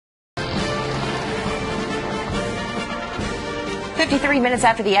53 minutes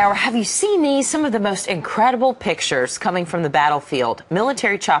after the hour, have you seen these? Some of the most incredible pictures coming from the battlefield.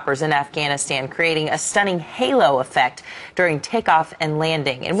 Military choppers in Afghanistan creating a stunning halo effect during takeoff and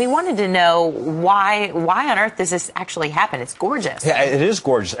landing. And we wanted to know why on earth does this actually happen? It's gorgeous. Yeah, it is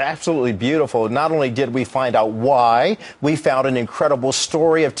gorgeous. Absolutely beautiful. Not only did we find out why, we found an incredible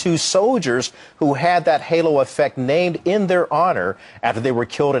story of two soldiers who had that halo effect named in their honor after they were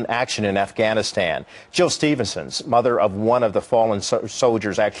killed in action in Afghanistan. Jill Stevenson's mother of one of the fallen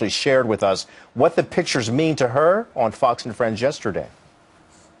soldiers actually shared with us what the pictures mean to her on Fox and Friends yesterday.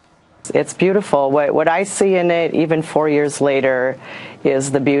 It's beautiful. What I see in it, even 4 years later,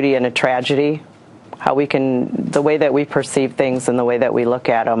 is the beauty in a tragedy. How we can, the way that we perceive things and the way that we look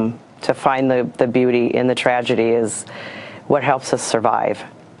at them, to find the beauty in the tragedy is what helps us survive.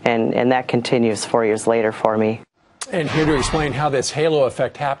 And that continues 4 years later for me. And here to explain how this halo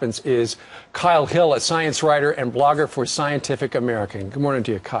effect happens is Kyle Hill, a science writer and blogger for Scientific American. Good morning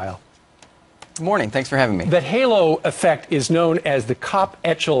to you, Kyle. Good morning. Thanks for having me. The halo effect is known as the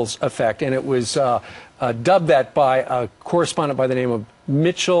Kopp-Etchells Effect, and it was dubbed that by a correspondent by the name of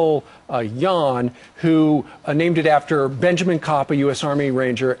Mitchell Yon, who named it after Benjamin Kopp, a U.S. Army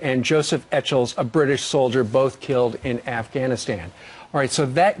Ranger, and Joseph Etchells, a British soldier, both killed in Afghanistan. All right, so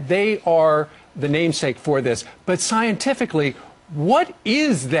that they are the namesake for this. But scientifically, what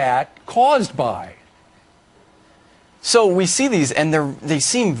is that caused by? So we see these, and they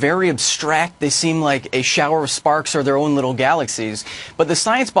seem very abstract. They seem like a shower of sparks or their own little galaxies. But the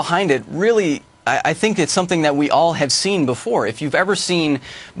science behind it really, I think it's something that we all have seen before. If you've ever seen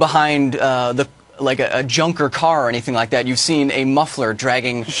behind like a junker car or anything like that, you've seen a muffler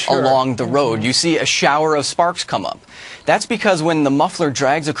dragging along the road. You see a shower of sparks come up. That's because when the muffler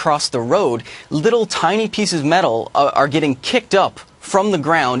drags across the road, little tiny pieces of metal are getting kicked up from the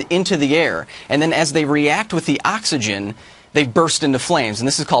ground into the air. And then as they react with the oxygen, they burst into flames, and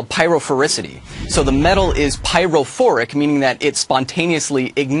this is called pyrophoricity. So the metal is pyrophoric, meaning that it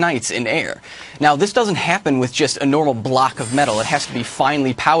spontaneously ignites in air. Now, this doesn't happen with just a normal block of metal. It has to be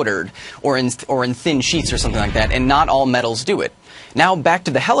finely powdered or in thin sheets or something like that, and not all metals do it. Now, back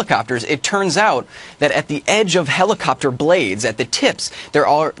to the helicopters, it turns out that at the edge of helicopter blades, at the tips, there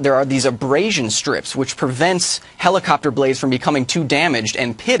are these abrasion strips, which prevents helicopter blades from becoming too damaged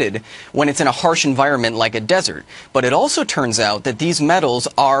and pitted when it's in a harsh environment like a desert. But it also turns out that these metals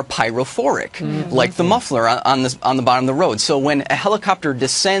are pyrophoric, like the muffler on the bottom of the road. So when a helicopter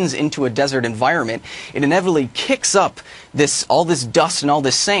descends into a desert environment, it inevitably kicks up all this dust and all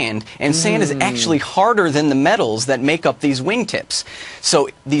this sand, and sand is actually harder than the metals that make up these wingtips. So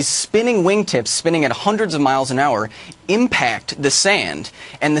these spinning wingtips, spinning at hundreds of miles an hour, impact the sand,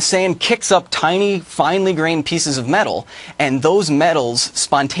 and the sand kicks up tiny, finely grained pieces of metal, and those metals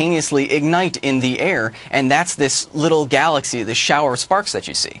spontaneously ignite in the air, and that's this little galaxy, this shower of sparks that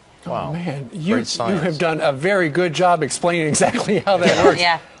you see. Wow. Oh, man, you have done a very good job explaining exactly how that works.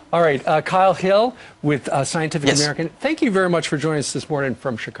 Yeah. All right, Kyle Hill with Scientific American, thank you very much for joining us this morning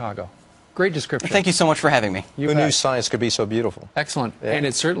from Chicago. Great description. Thank you so much for having me. Who knew science could be so beautiful? Excellent, and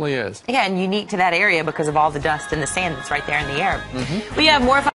it certainly is. Yeah, and unique to that area because of all the dust and the sand that's right there in the air. We have more